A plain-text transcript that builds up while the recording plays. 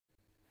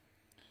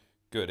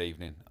Good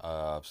evening.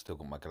 I've still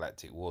got my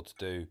Galactic War to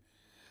do.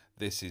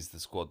 This is the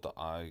squad that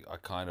I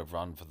kind of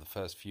run for the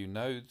first few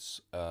nodes.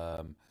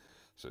 So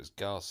it's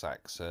Gar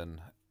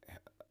Saxon,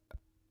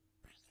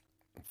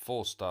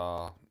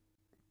 4-star,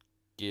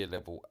 gear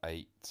level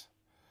 8.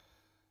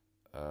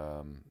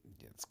 Yeah,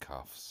 it's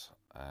cuffs,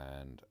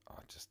 and I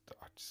just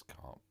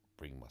can't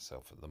bring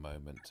myself at the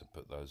moment to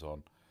put those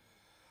on.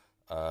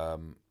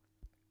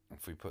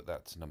 If we put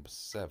that to number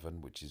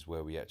 7, which is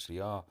where we actually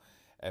are,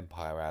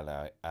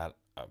 Empire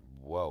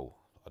whoa,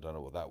 I don't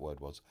know what that word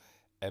was.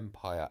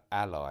 Empire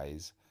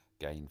allies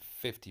gain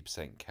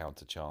 50%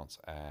 counter chance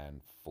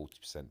and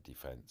 40%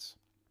 defense.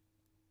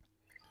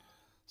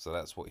 So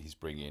that's what he's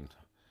bringing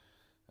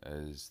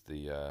as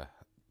the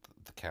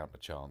counter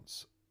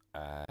chance,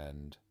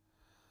 and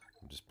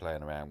I'm just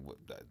playing around with.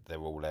 They're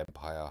all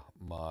Empire.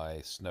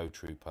 My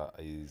Snowtrooper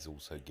is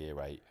also gear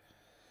 8,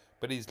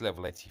 but he's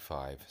level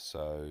 85,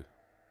 so.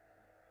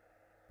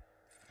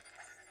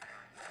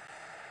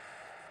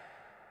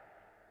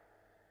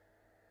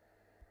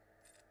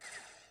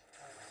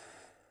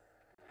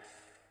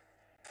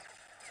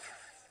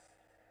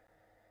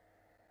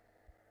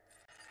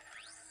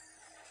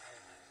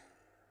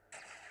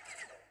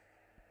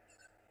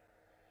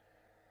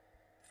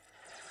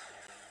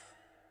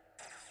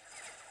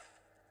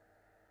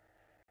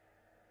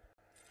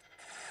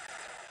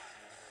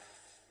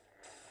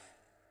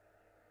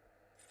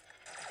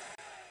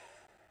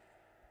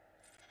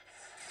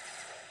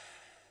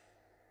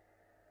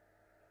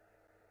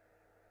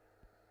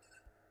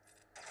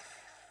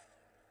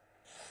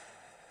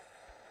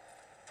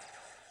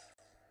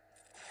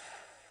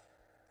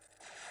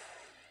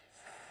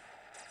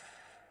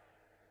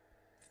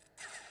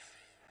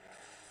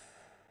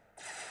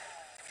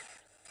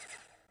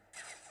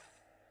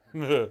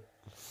 And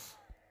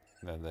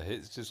the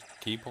hits just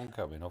keep on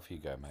coming. Off you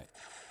go, mate.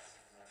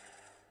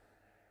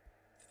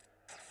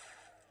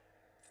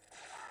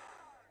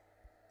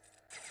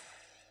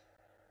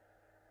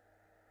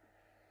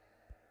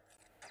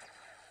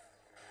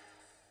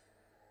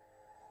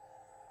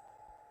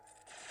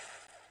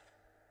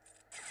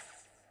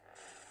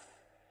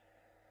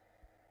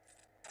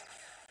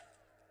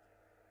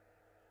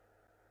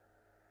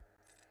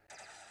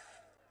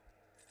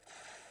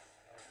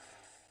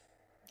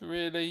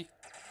 Really?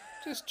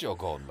 Just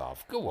jog on,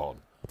 love. Go on.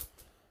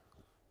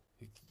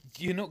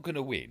 You're not going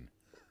to win.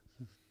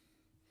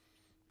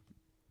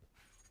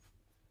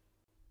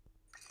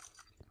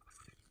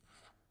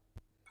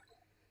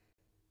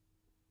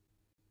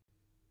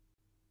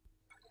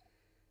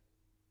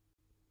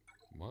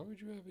 Why would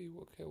you ever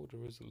Ewok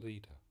Elder as a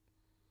leader?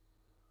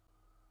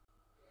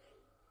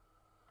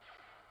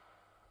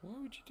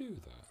 Why would you do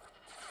that?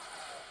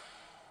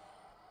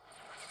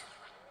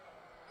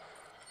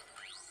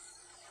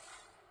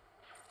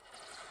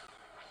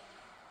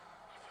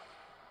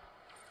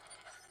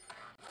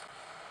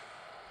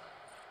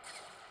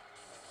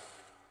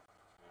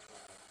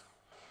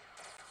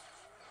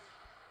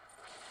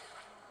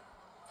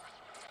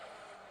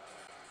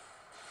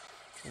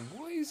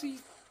 Why is he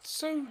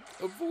so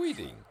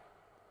avoiding?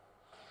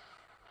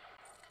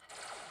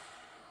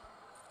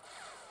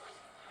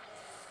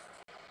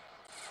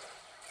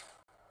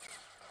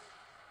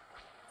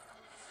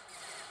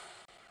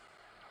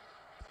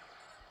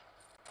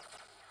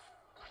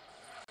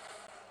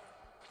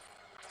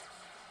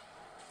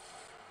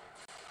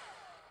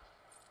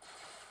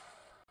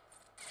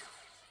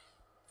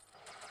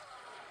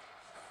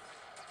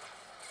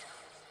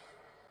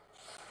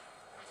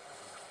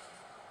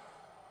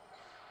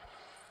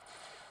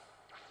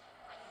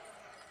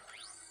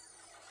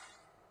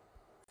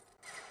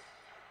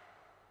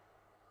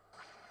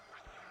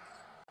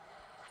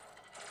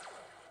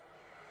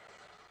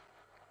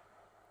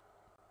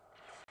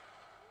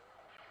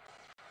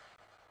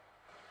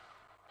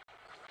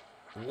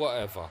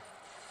 Whatever.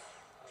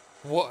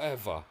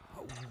 Whatever.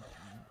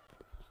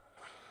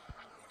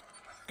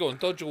 Go on,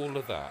 dodge all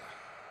of that.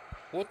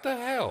 What the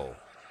hell?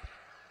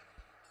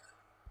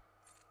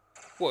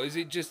 What, is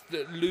it just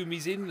that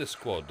Lumi's in the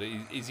squad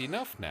is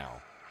enough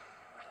now?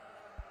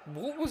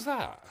 What was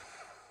that?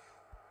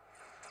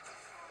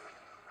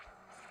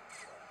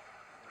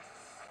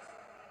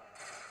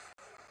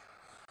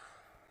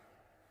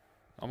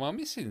 Am I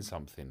missing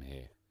something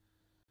here?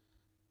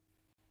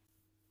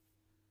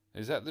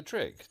 Is that the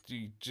trick? Do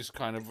you just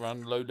kind of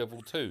run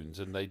low-level toons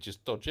and they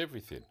just dodge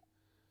everything?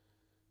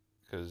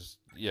 Because,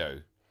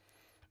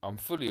 I'm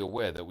fully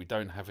aware that we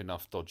don't have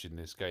enough dodge in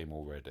this game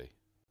already.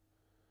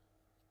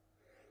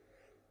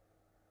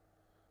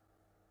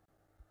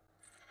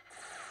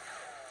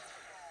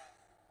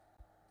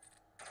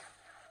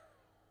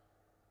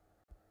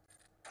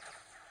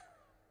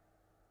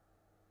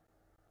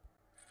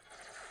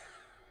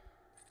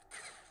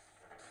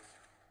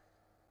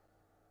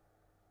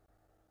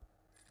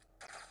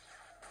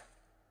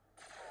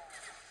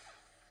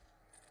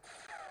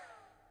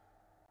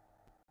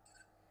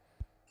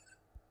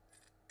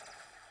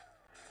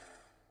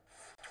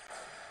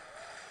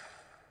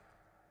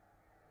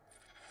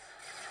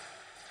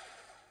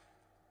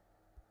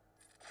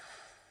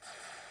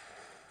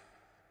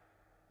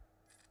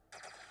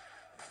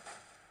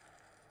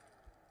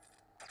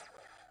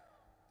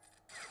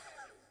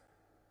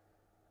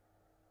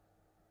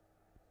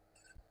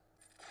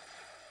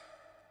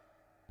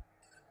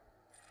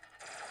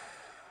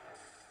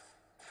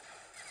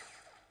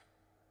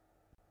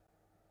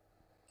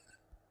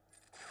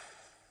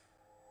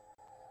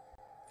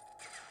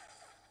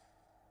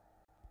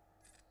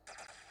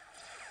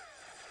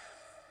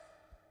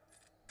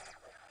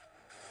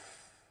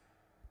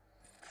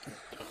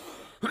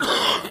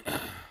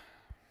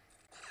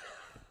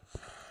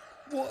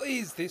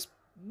 is this?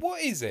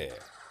 What is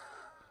it?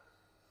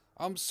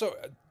 I'm sorry.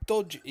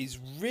 Dodge is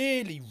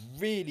really,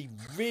 really,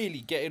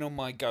 really getting on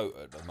my goat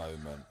at the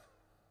moment.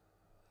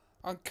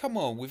 And come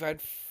on, we've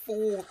had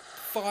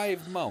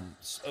 5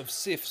 months of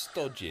Sif's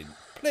dodging.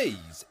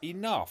 Please,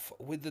 enough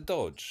with the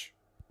dodge.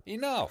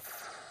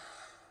 Enough.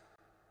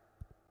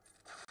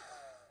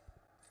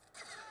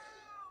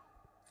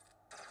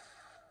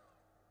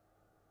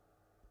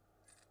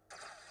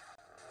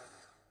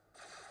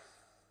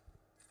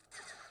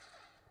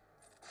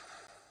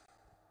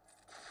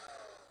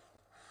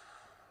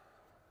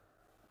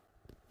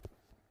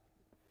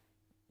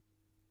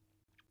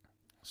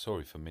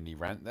 Sorry for mini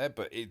rant there,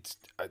 but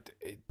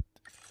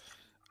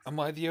am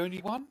I the only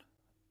one?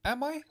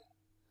 Am I?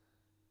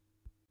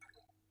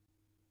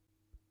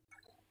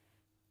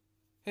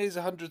 Here's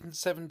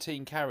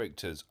 117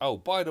 characters. Oh,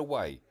 by the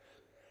way,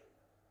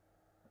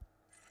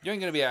 you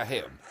ain't going to be able to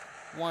hit them.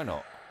 Why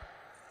not?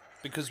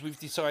 Because we've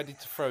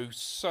decided to throw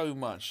so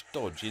much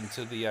dodge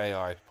into the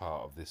AI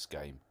part of this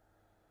game.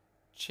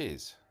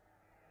 Cheers.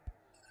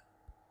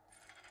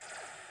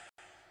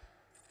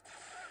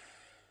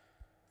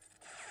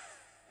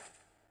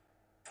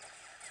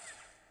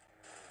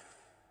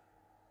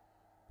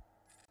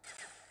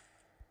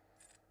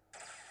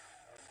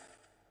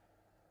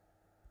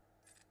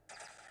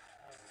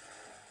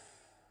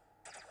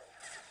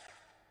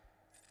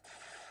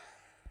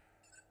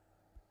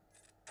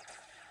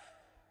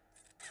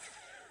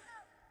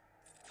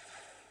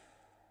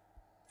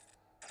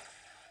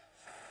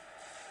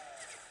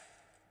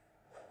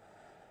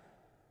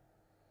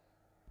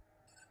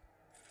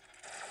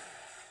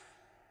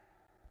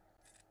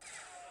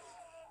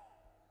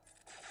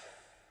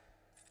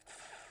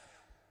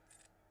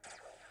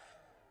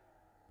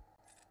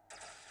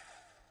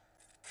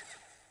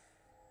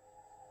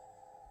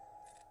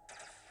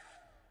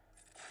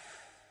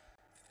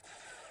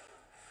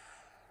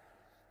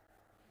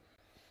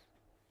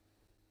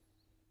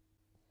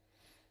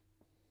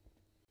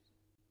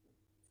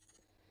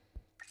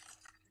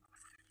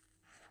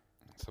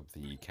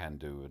 Something you can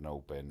do with an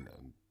old Ben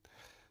and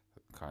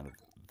kind of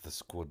the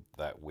squad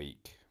that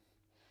week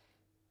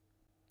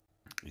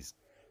is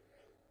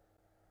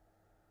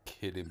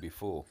kill him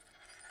before.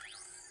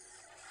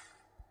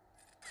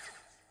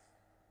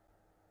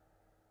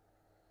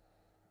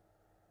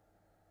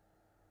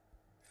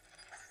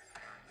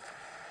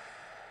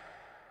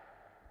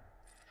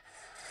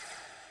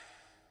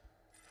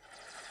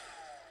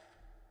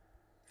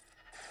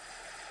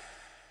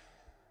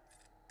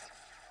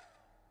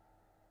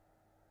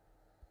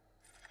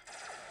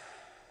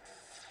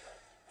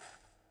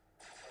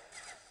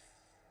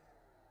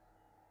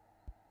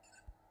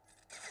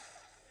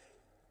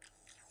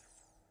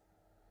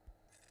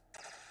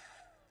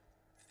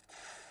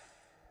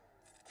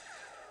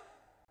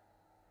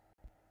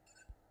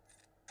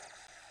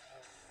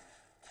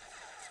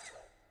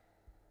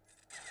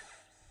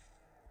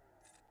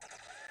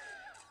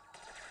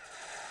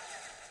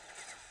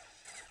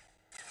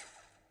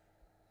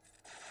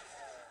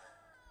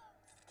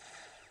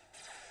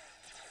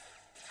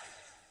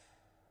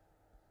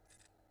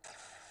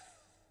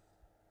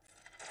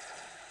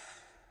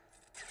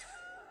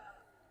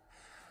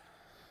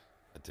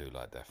 I do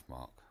like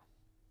Deathmark.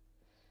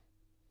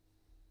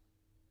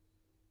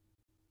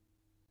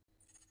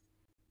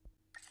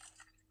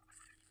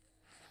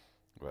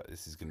 Right,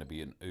 this is going to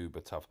be an uber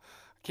tough.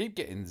 I keep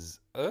getting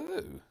oh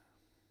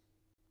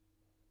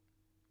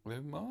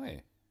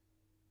my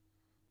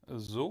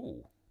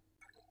Azul.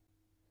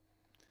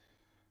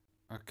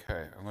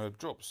 Okay, I'm going to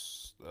drop.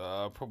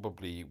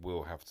 Probably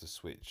will have to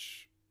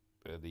switch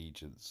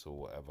allegiance or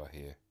whatever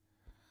here.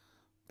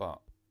 But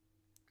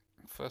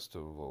first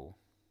of all,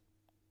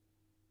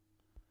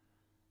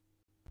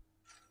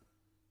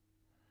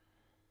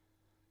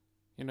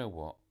 you know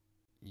what?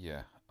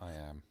 Yeah, I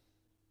am.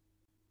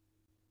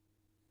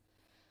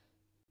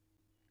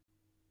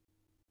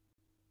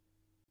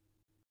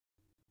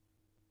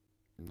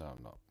 No,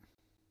 I'm not.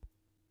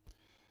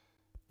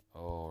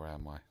 Or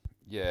am I?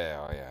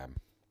 Yeah, I am.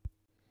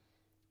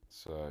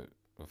 So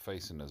we're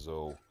facing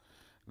Azul.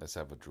 Let's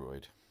have a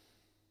droid.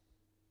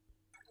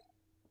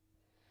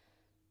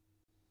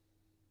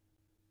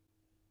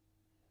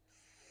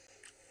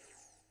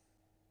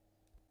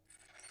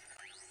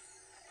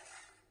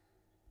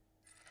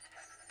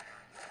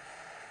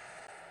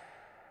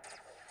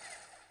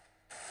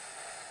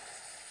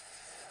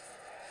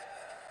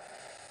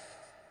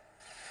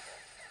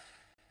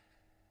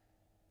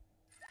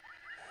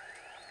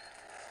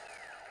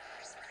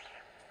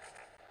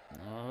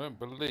 I don't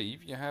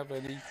believe you have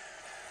any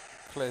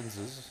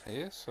cleansers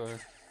here, so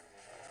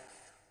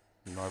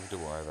neither do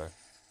I, though.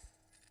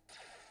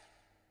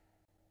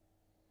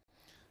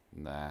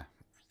 Nah.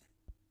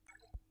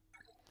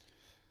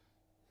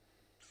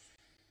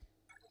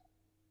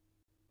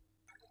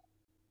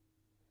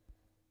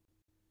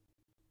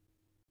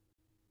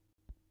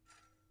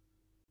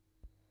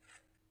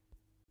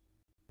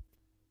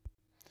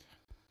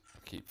 I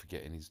keep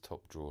forgetting his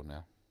top drawer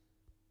now.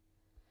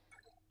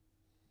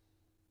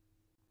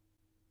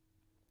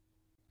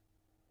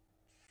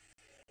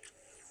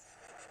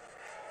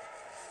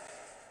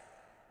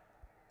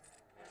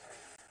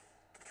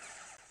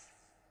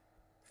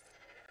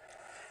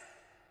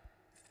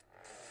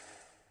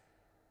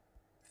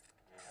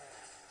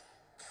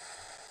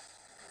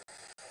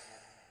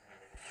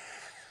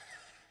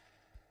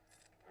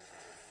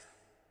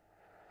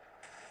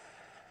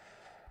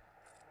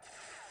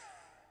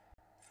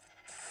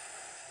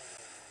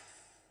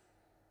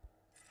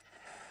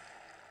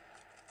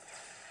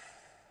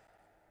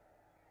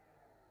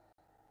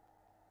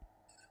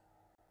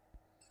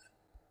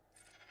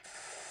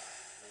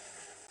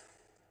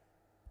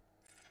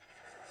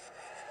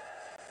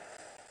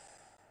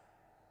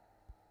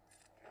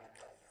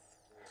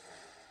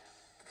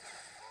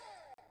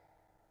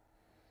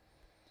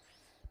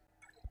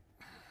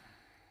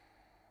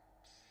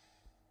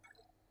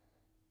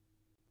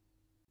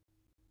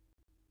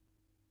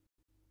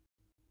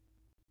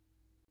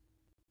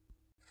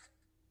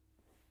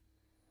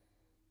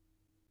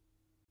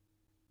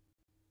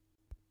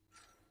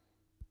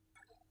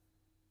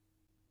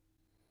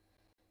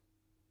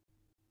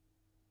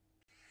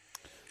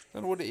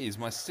 Don't know what it is.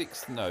 My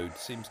 6th node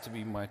seems to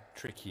be my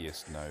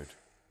trickiest node.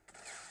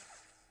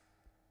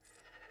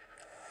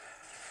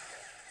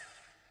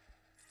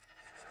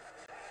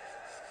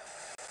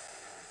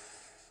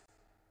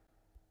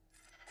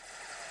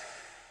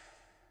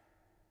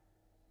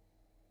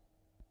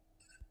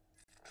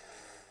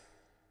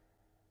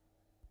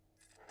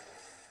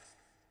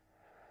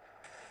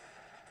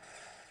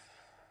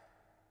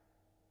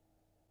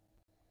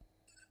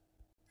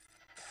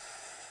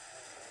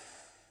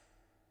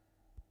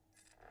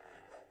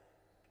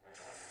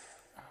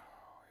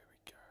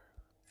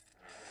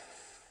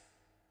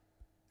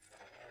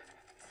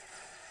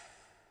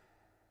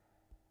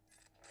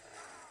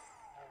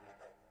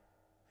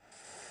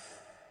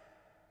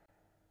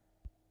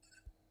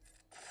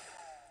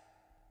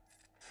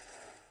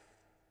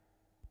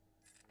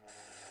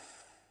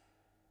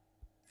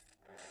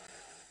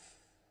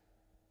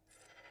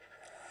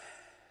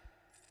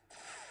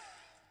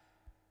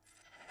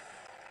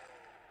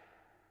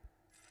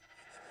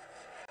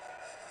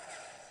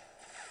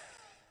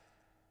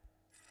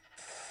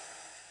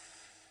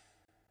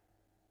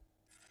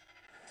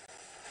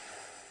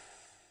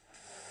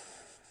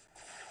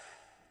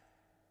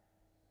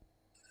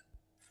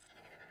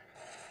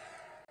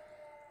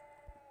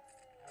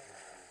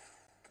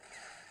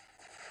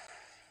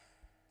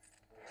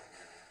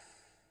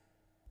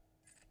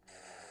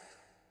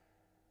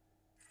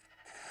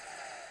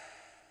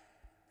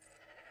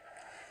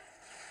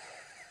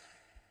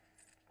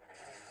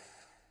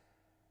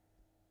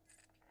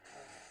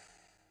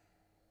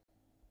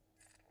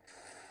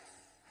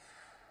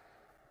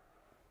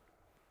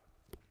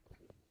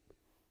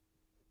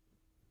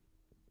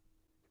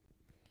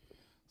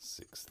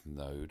 Sixth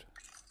node.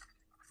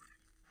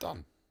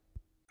 Done.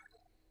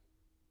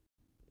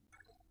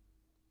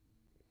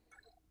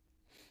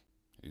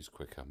 Who's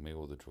quicker, me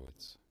or the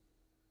droids?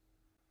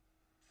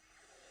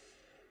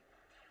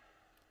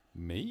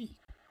 Me?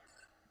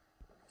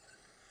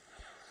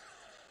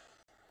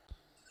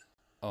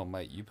 Oh,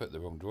 mate, you put the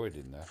wrong droid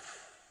in there.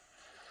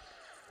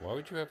 Why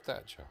would you have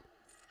Thatcher?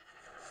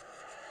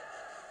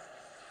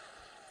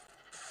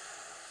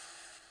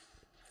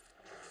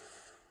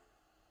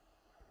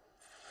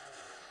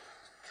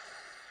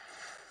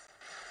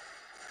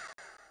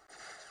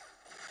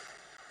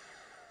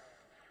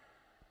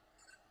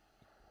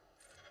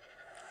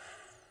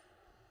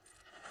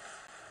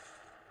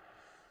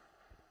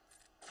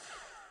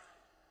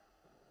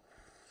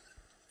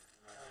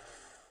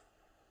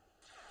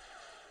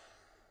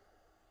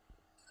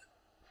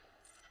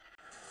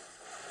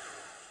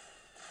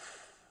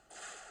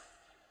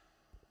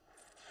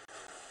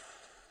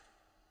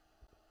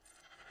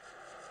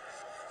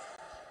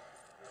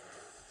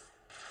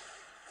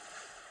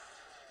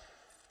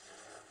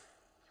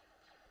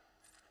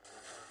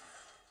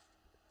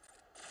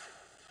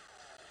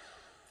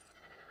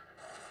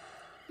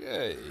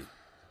 Yay.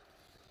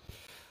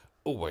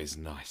 Always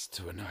nice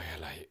to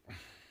annihilate.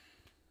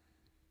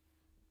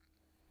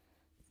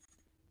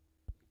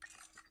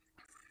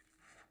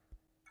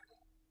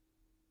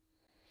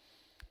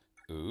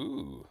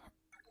 Ooh.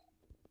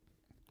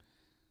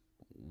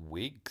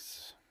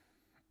 Wigs.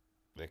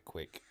 They're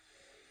quick.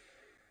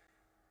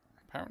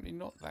 Apparently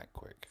not that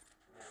quick.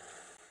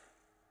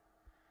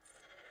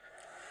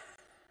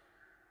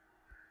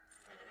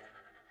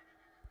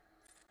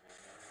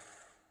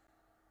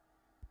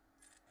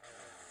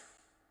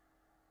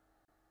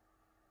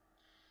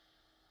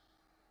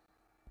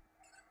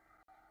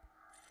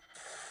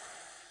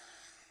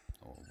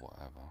 Or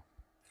whatever.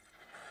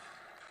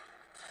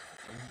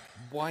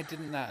 Why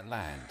didn't that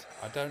land?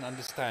 I don't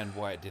understand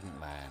why it didn't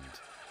land.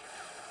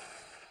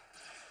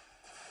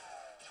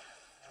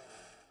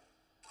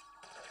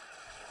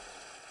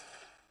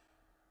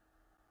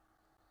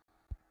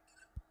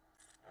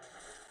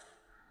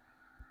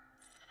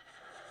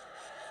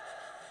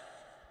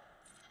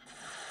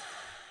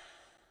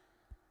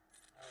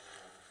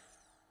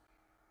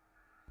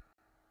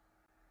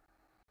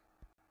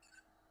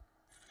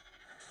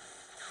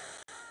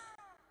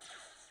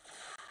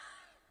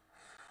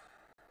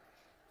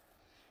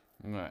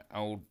 Right,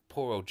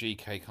 poor old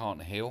GK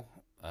can't heal.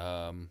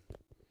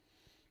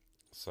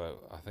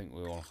 So I think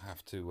we will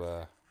have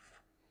to.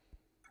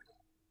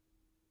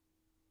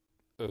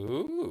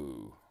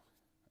 Ooh.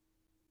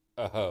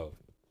 Oh.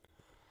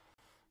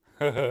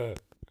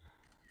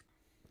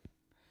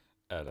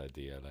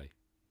 LODLA.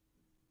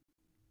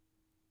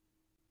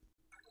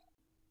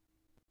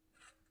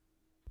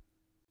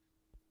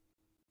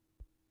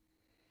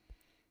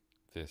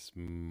 This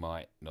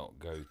might not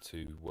go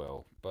too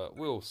well, but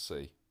we'll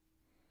see.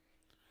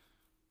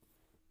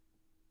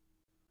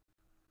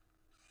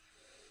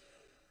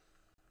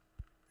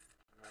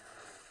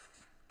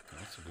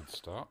 That's a good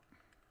start.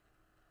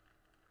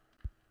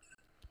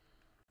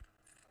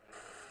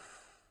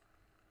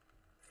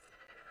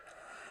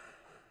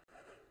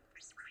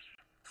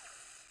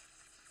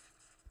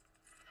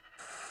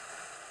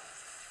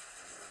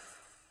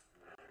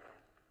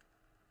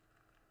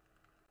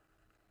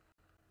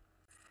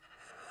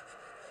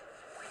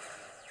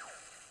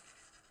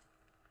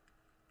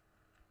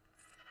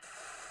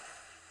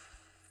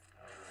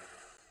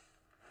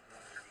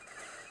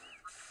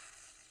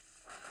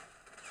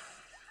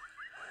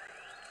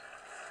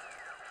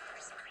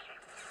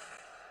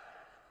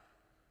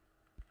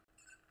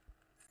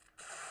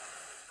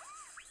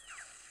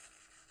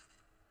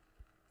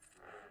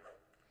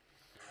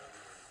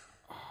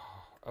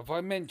 Have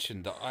I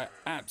mentioned that I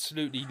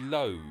absolutely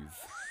loathe...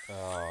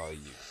 Oh,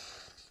 you...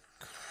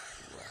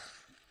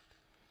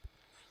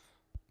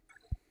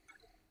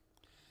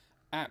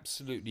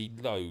 Absolutely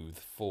loathe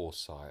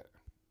foresight.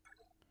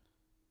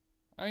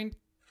 I mean,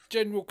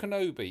 General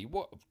Kenobi,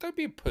 what? Don't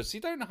be a pussy.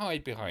 Don't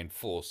hide behind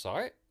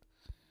foresight.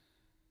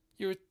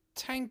 You're a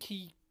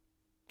tanky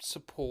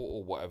support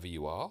or whatever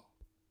you are.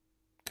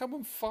 Come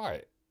and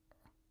fight.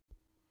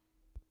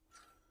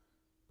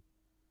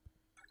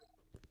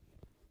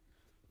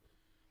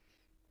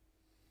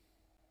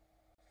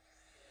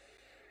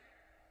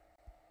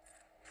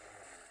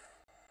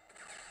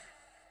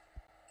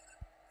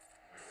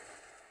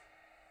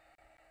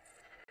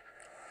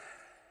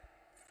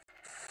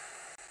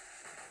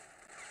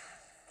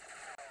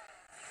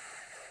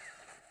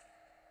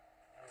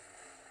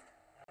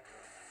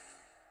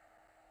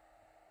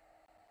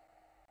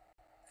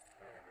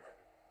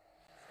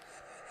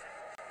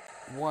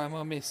 Why am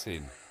I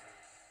missing?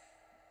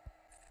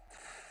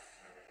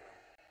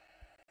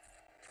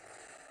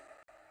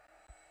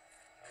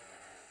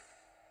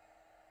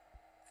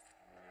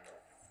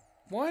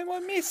 Why am I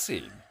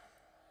missing?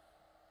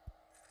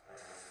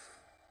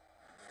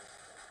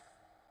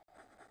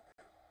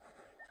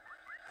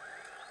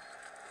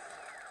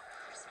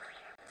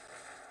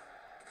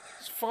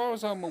 As far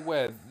as I'm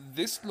aware,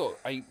 this lot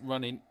ain't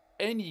running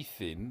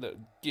anything that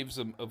gives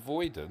them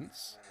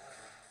avoidance.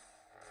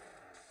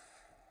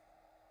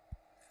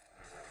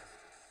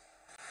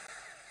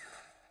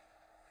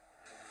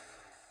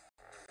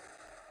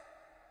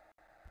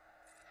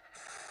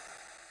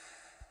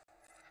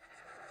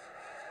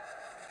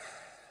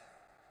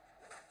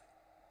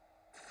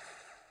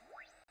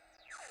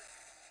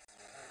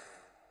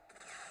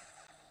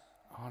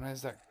 Oh,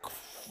 there's that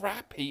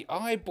crappy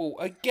eyeball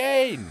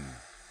again.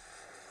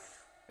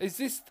 Is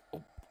this...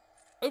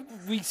 Are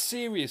we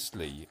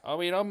seriously? I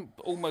mean, I'm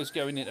almost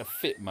going into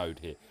fit mode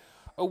here.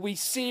 Are we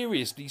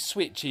seriously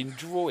switching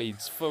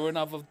droids for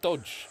another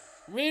dodge?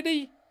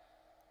 Really?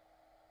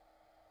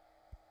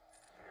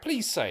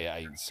 Please say it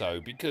ain't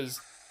so, because...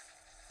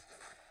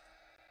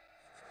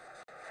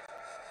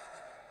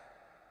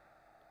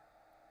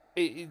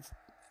 It's...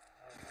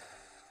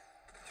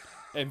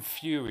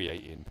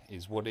 infuriating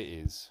is what it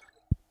is.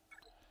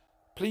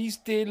 Please,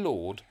 dear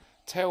Lord,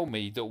 tell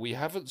me that we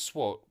haven't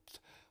swapped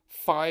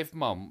 5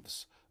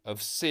 months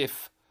of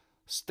Sith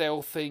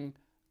stealthing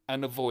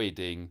and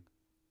avoiding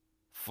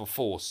for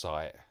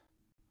foresight.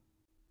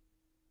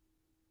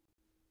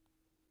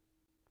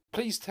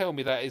 Please tell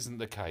me that isn't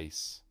the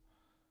case.